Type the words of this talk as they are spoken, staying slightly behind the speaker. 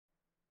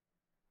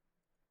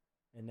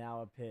And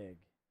now a pig.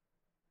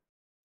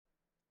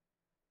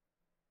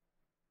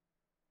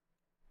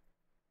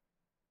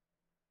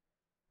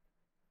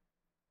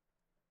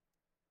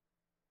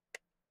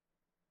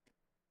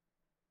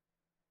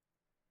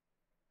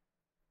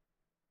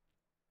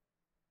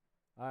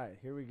 All right,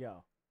 here we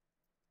go.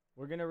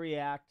 We're going to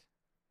react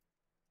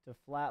to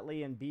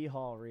Flatley and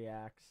B-Hall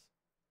reacts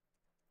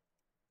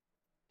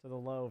to the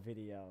low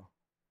video.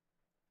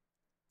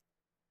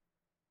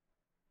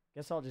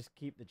 Guess I'll just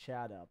keep the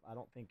chat up. I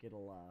don't think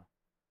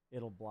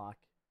it'll block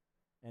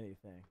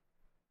anything.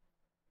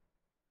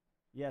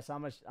 Yes,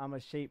 I'm a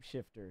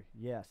shapeshifter.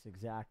 Yes,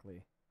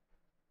 exactly.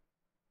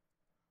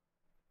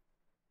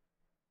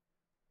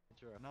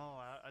 No,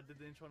 I did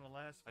the intro on the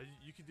last.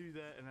 You could do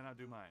that, and then I'll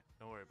do mine.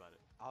 Don't worry about it.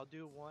 I'll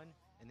do one,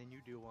 and then you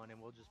do one,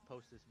 and we'll just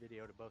post this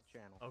video to both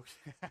channels.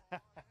 Okay.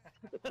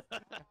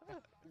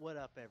 What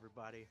up,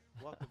 everybody?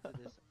 Welcome to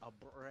this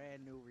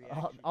brand new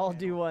reaction. I'll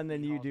do one,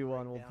 then you B-Hall's do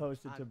one. We'll Breakdown.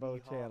 post it to I'm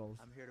both B-Hall. channels.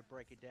 I'm here to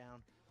break it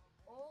down.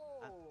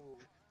 Oh.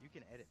 You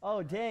can edit.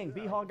 Oh, dang. Yeah,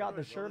 B-Hall got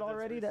the good. shirt Well, that's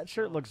already? what That it's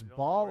shirt called. looks Don't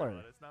worry baller.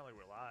 about it. It's not like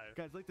we're live.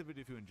 Guys, like the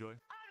video if you enjoy.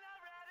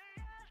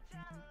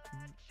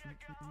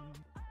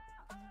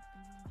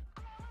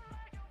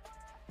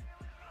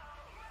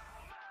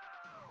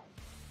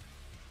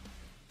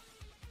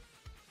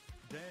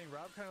 Dang,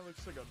 Rob kind of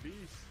looks like a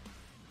beast.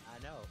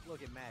 I know.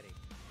 Look at Maddie.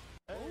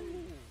 Hey,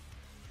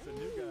 it's a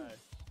new guy.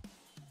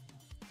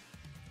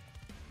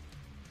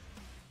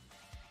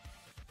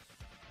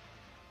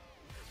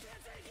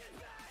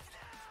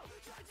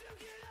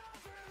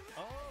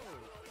 Oh,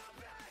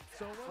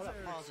 so was Hold up,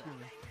 Eric pause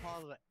screaming? it.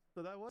 Pause it.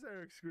 So that was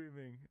Eric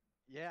screaming.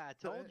 Yeah, I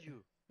told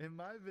you. In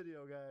my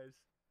video, guys,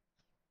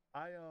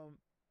 I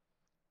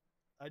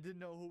didn't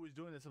know who was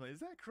doing this. I'm like, is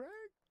that Craig?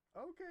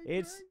 Okay.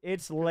 Craig?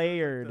 It's Because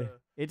layered. like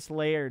It's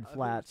layered I think it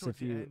was flats towards if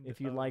the you end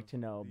you'd of like to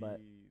know,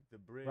 but the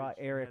bridge brought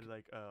had, Eric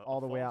like,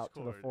 all the way false out to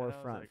the chord, and I was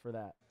forefront like, for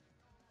that.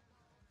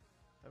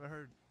 I haven't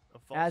heard a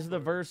false As the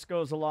chord verse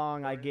goes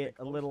along, or I anything get a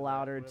close little to that,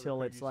 louder whatever till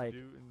Craig it's used to like do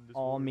in This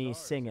all War of me Ours, you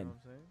know singing. what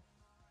I'm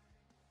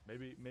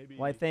saying? Maybe.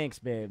 Why, thanks,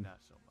 babe. Not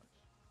so much.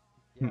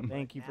 Yeah, but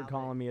Thank you for now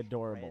calling that me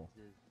adorable.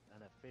 Reds is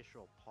an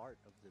official part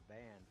of the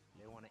band.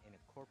 They want to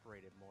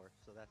incorporate it more,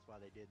 so that's why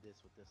they did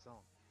this with this song.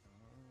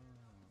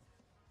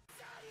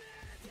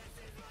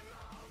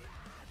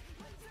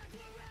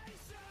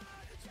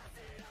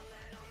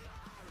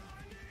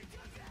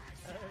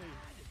 Hey.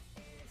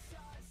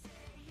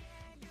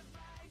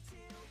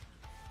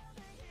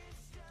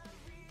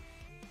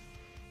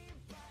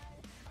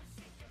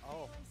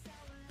 Oh,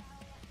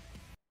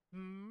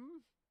 Hmm.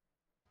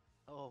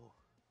 oh.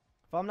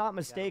 If I'm not Got a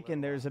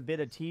mistaken, little there's a bit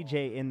of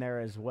TJ in there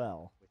as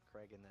well. With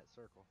Craig in that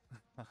circle.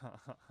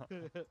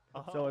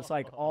 So it's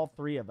like all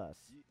three of us.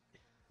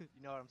 You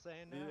know what I'm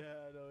saying now?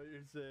 Yeah, I know what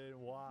you're saying.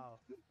 Wow,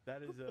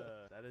 that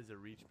is a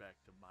reach back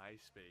to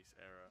MySpace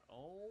era.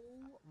 Oh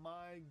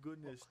my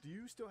goodness, do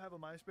you still have a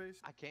MySpace?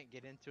 I can't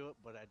get into it,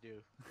 but I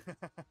do.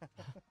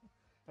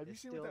 Have you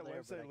It's seen what still that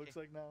there, but I website looks can't-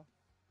 like now?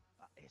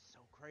 It's so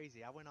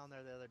crazy. I went on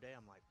there the other day.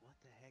 I'm like, what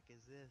the heck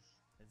is this?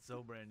 It's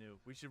so brand new.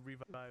 We should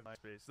revive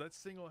MySpace. Let's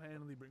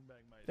single-handedly bring back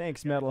MySpace.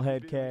 Thanks, Guys,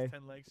 Metalhead if K. this video gets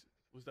 10 likes,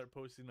 we'll start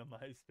posting on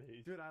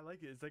MySpace. Dude, I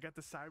like it. It's like got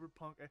the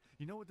cyberpunk.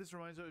 You know what this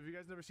reminds me of? If you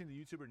guys never seen the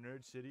YouTuber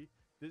Nerd City,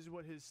 this is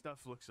what his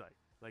stuff looks like.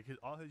 Like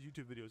all his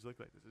YouTube videos look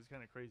like this. It's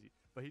kind of crazy.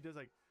 But he does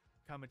like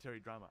commentary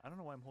drama. I don't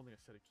know why I'm holding a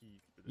set of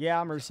keys. for this.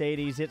 Yeah,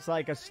 Mercedes. It's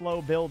like a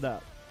slow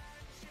build-up.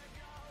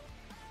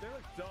 They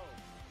look dope.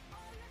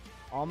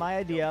 All my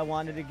idea, I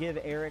wanted to give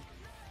Eric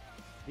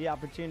the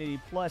opportunity.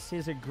 Plus,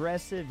 his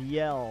aggressive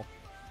yell,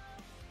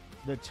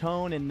 the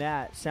tone in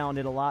that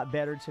sounded a lot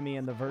better to me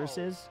in the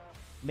verses.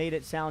 Made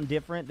it sound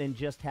different than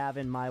just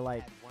having my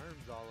like Had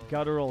worms all over.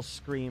 guttural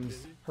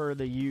screams per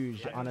the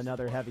usual on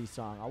another heavy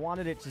song. I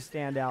wanted it to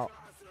stand out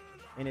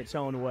in its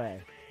own way,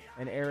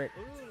 and Eric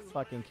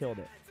fucking killed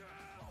it.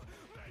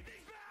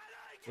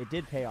 It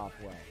did pay off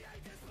well.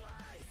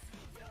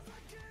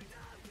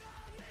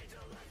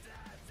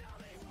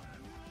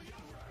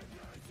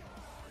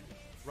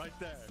 Right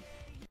there.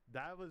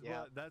 That was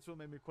Yeah. that's what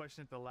made me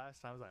question it the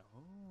last time. I was like,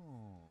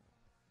 oh.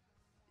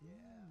 Yeah.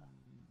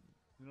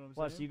 You know what I'm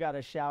Plus, saying? you got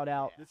to shout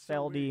out It's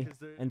so weird Feldy 'cause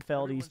they're- and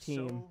Feldy's everyone's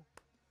team so-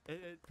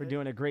 for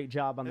doing a great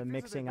job on it the feels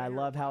like mixing. they've I been here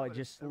a love how while, it but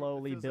just it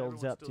slowly feels like builds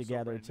everyone's up still so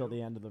together brand till new.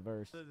 the end of the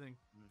verse. Other than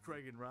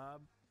Craig and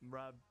Rob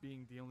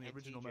being the only And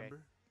original TJ.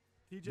 member.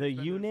 TJ's The been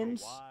there for a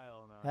Unins?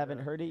 while now, Haven't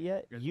yeah. heard it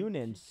yet? I think he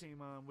Unins.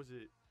 came on, was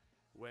it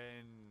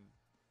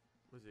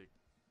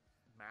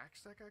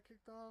Max that got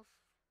kicked off?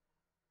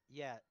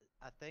 Yeah,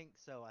 I think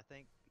so. I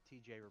think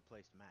TJ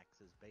replaced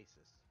Max as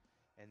bassist.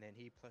 And then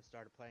he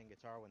started playing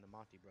guitar when the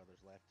Monty brothers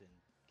left and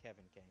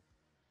Kevin came.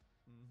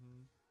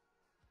 Mm-hmm.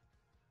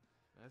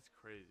 That's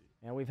crazy.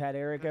 And we've had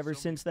Eric Had ever so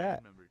many since band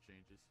that. member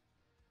changes.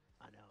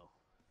 I know.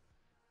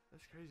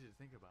 That's crazy to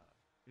think about.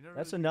 You never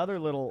That's really think another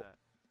about little that.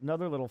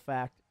 Another little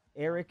fact.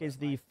 Eric But is like,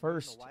 the me and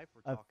first wife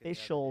were talking the other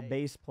official day,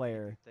 bass if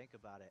player you think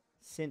about it.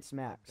 since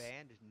Max. The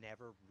band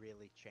never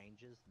really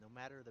changes, no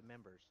matter the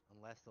members,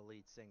 unless the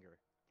lead singer.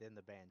 Then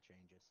the band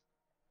changes.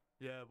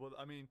 Yeah, well,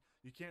 I mean,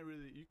 you can't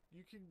really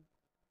you can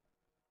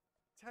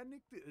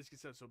technically, this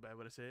gets sound so bad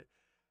when I say it.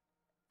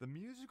 The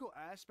musical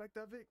aspect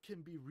of it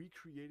can be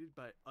recreated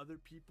by other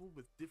people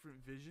with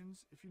different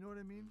visions, if you know what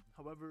I mean.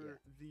 However,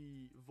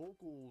 the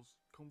vocals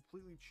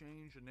completely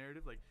change the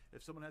narrative. Like,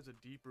 if someone has a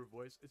deeper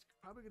voice, it's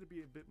probably going to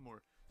be a bit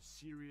more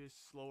serious,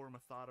 slower,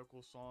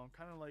 methodical song.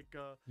 Kind of like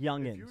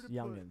Youngins.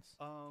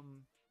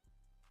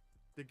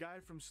 The guy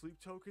from Sleep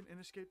Token in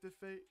Escape the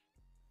Fate,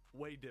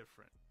 way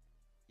different.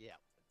 Yeah,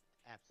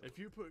 absolutely. If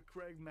you put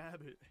Craig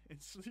Mabbitt in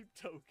Sleep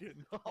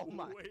Token,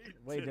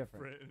 way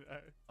different.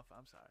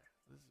 I'm sorry.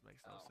 This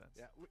makes no sense.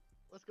 Yeah,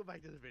 let's go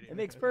back to the video. It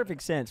makes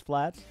perfect sense,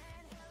 Flats.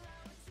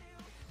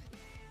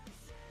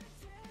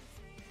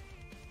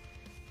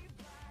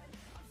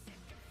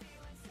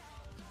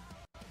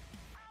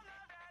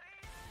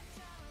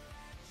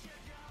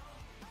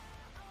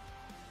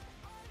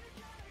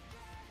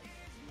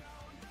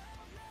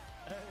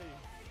 Hey.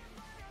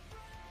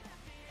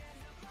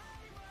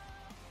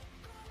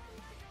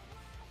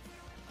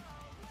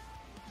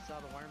 You saw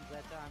the worms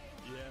that time?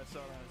 Yeah, I saw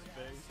it on his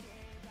face.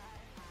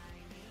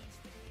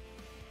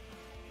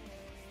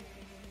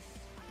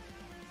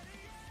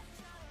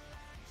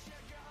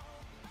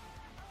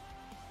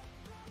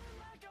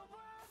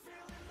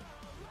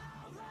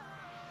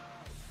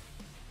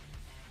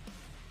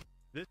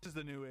 This is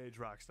the new age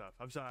rock stuff.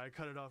 I'm sorry, I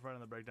cut it off right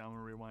on the breakdown. I'm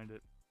gonna rewind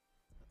it.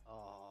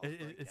 Oh,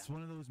 It's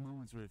one of those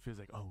moments where it feels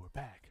like, oh, we're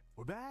back,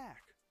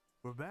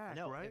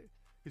 No, right?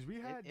 Because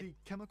we had the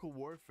Chemical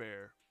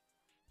Warfare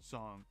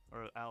song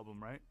or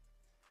album, right?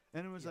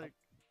 And it was like,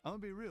 I'm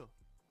gonna be real.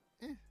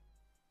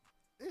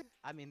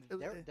 I mean,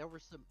 there were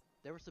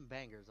some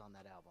bangers on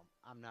that album.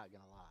 I'm not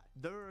gonna lie.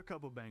 There are a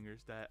couple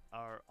bangers that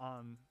are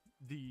on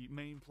the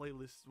main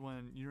playlist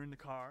when you're in the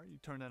car. You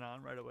turn that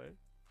on right away.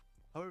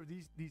 However,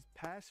 these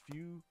past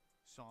few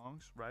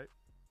songs, right,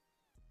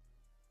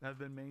 have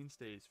been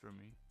mainstays for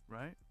me,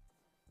 right?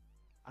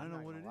 I don't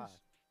know what it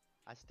is.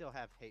 I still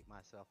have Hate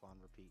Myself on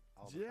repeat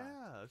all the time.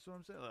 Yeah, that's what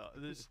I'm saying.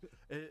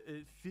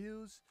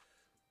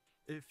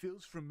 It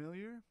feels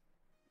familiar,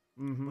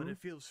 but it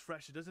feels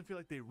fresh. It doesn't feel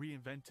like they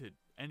reinvented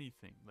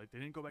anything. Like, they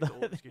didn't go back to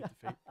old Escape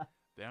the Fate.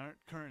 They aren't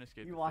current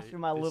Escape the Fate. You watching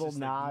my little just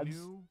nods? Like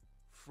new,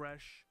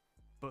 fresh,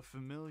 but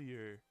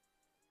familiar.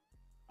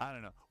 I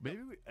don't know. Maybe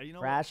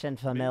Fresh and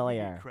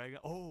familiar. Craig,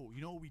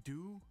 you know what we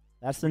do?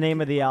 That's the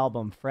name of the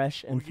album,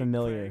 Fresh and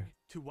Familiar. Craig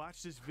to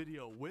watch this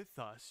video with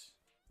us,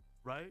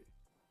 right?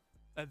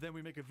 And then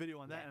we make a video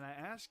on that, and I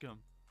ask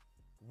him,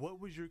 what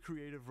was your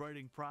creative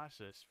writing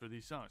process for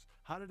these songs?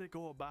 How did it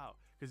go about?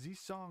 Because these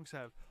songs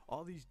have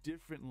all these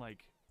different,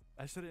 like,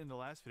 I said it in the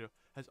last video,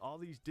 has all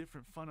these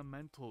different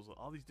fundamentals,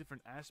 all these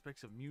different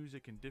aspects of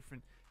music and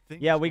different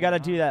things. Yeah, we got to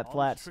going do on, that, all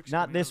Flats. these tricks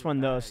Not coming this out of one,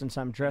 the though, bag. since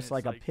I'm And dressed it's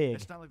like a pig.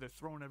 It's not like they're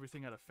throwing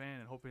everything at a fan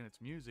and hoping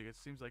it's music. It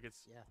seems like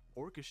it's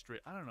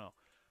orchestrated. I don't know.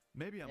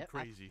 Maybe I'm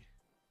crazy.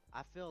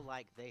 I feel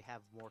like they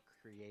have more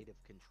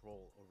creative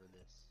control over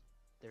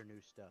their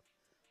new stuff.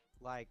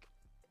 Like,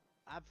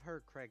 I've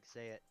heard Craig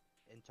say it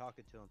in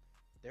talking to him.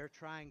 They're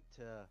trying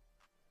to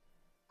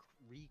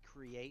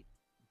recreate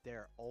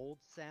their old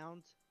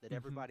sounds that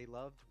everybody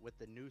loved with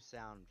the new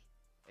sound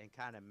and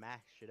kind of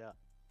mash it up.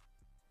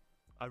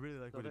 I really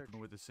like what they're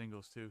doing with the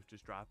singles too,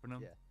 just dropping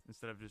them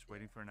instead of just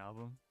waiting for an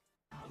album.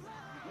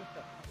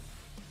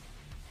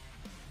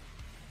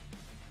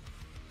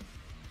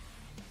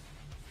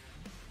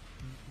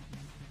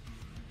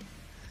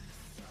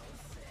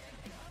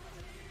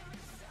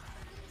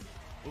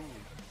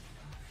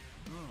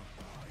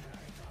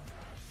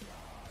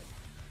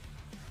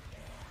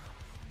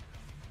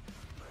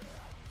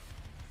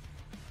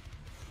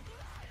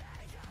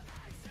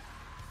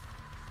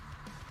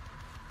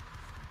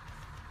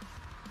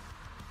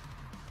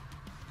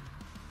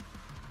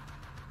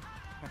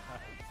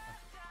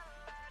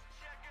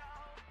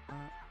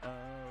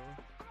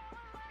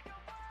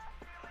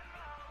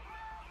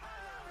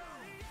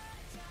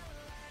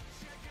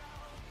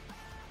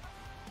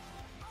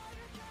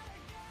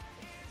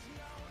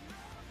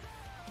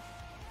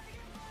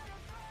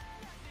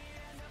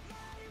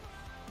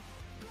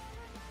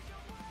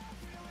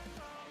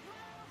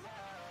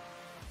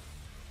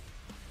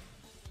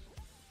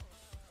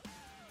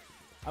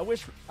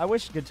 I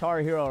wish Guitar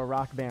Hero or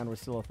Rock Band was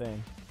still a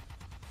thing.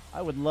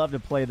 I would love to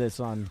play this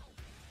on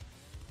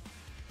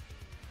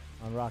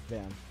Rock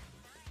Band.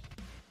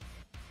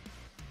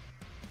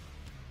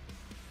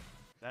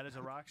 That is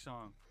a rock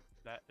song.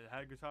 That it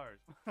had guitars.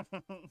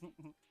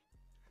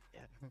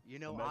 Yeah, you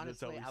know,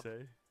 honestly,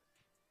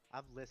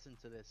 I've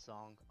listened to this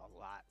song a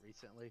lot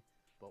recently,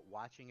 but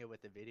watching it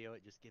with the video,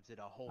 it just gives it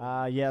a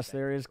whole. Yes,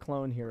 there is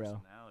Clone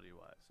Hero.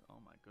 Personality-wise, oh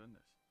my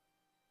goodness.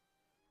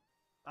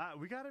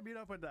 We gotta meet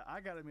up with that. I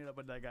gotta meet up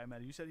with that guy,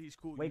 Maddie. You said he's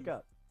cool. Wake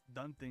up.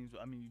 Done things.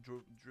 I mean, you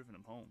driven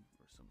him home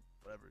or some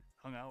whatever.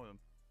 Hung out with him.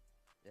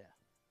 Yeah.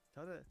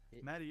 Tell that,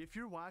 Maddie. If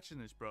you're watching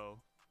this,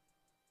 bro,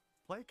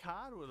 play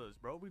COD with us,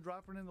 bro. We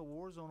dropping in the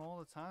Warzone all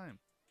the time.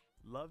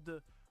 Love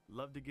to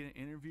get an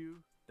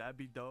interview. That'd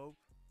be dope.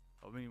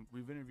 I mean,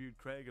 we've interviewed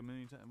Craig a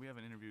million times. We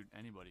haven't interviewed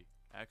anybody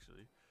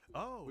actually.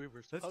 Oh, we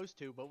were supposed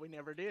to, but we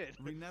never did.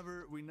 we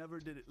never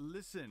did it.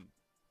 Listen,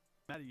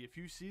 Maddie, if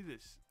you see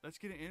this, let's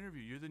get an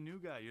interview. You're the new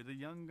guy. You're the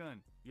young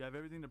gun. You have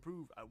everything to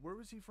prove. Where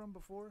was he from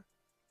before?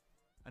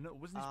 I know.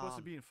 Wasn't he supposed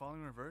to be in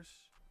Falling in Reverse?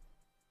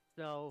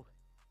 So,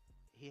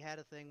 he had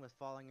a thing with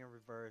Falling in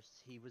Reverse.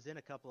 He was in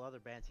a couple other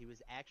bands. He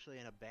was actually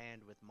in a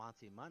band with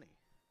Monty Money.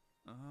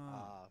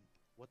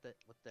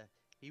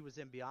 He was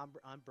in Beyond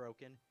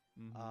Unbroken.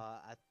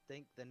 I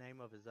think the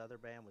name of his other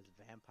band was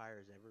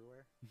Vampires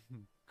Everywhere.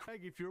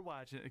 Craig, if you're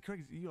watching,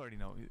 Craig, you already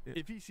know.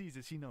 If he sees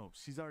this, he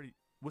knows. He's already,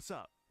 what's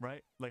up,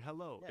 right? Like,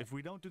 hello. Yeah. If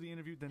we don't do the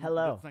interview, then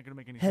Hello. it's not going to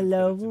make any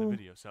Hello. sense that it's in the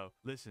video. So,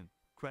 listen,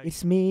 Craig,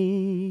 It's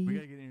me. we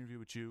got to get an interview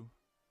with you,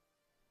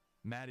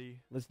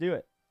 Maddie, Let's do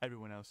it.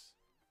 everyone else.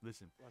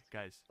 Listen,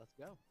 guys, Let's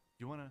go.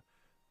 you want to,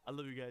 I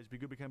love you guys. Be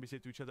good, be kind, be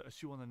safe to each other. I'll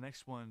see you on the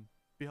next one.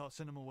 Be all,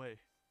 send them away.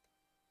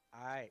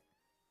 All right.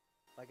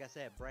 Like I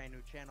said, brand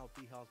new channel,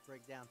 B Hall's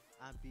Breakdown.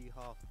 I'm B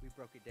Hall. We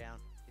broke it down.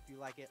 If you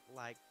like it,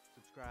 like,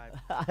 subscribe.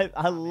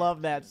 I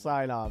love that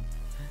sign off.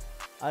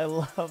 I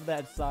love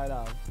that sign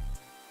off.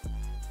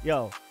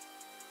 Yo,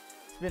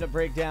 it's been a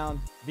breakdown.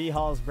 B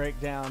Hall's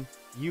Breakdown.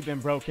 You've been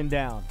broken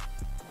down.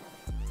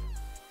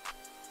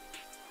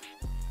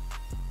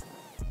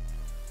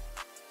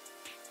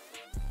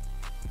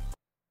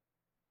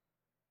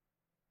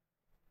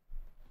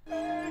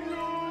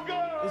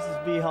 This is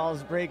B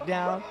Hall's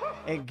Breakdown.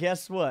 And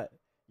guess what?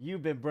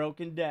 You've been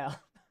broken down.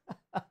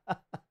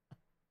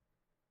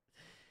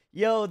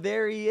 Yo,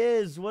 there he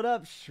is. What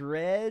up,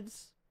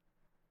 Shreds?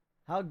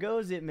 How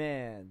goes it,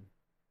 man?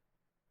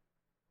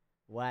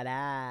 What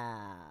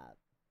up?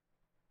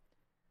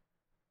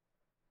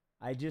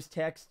 I just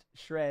texted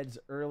Shreds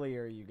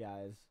earlier, you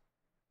guys.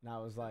 And I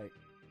was like,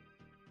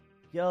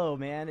 yo,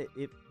 man,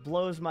 it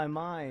blows my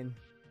mind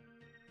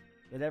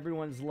that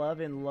everyone's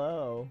loving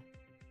Low.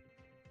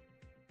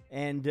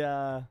 And,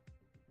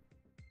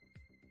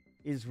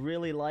 is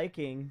really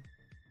liking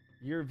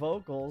your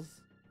vocals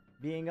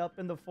being up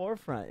in the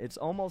forefront. It's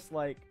almost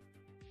like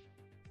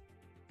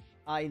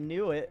I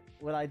knew it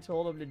when I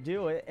told him to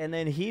do it, and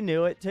then he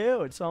knew it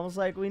too. It's almost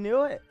like we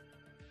knew it.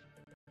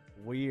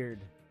 Weird.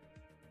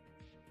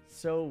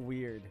 So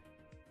weird.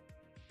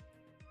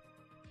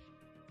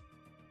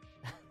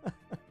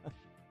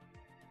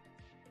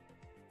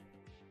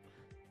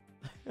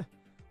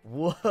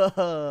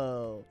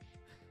 Whoa.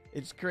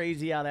 It's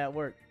crazy how that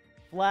worked.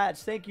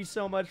 Flats, thank you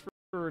so much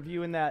for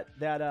reviewing that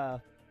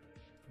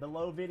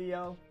below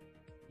video.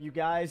 You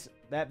guys,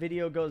 that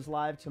video goes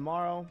live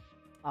tomorrow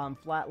on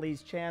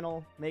Flatley's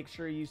channel. Make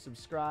sure you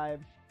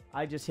subscribe.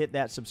 I just hit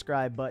that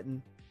subscribe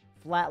button.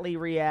 Flatley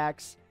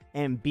Reacts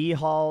and B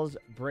Hall's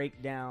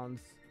Breakdowns.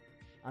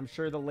 I'm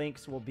sure the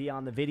links will be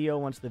on the video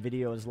once the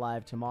video is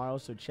live tomorrow,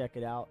 so check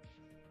it out.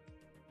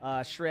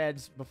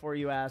 Shreds, before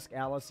you ask,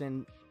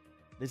 Allison,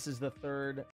 this is the third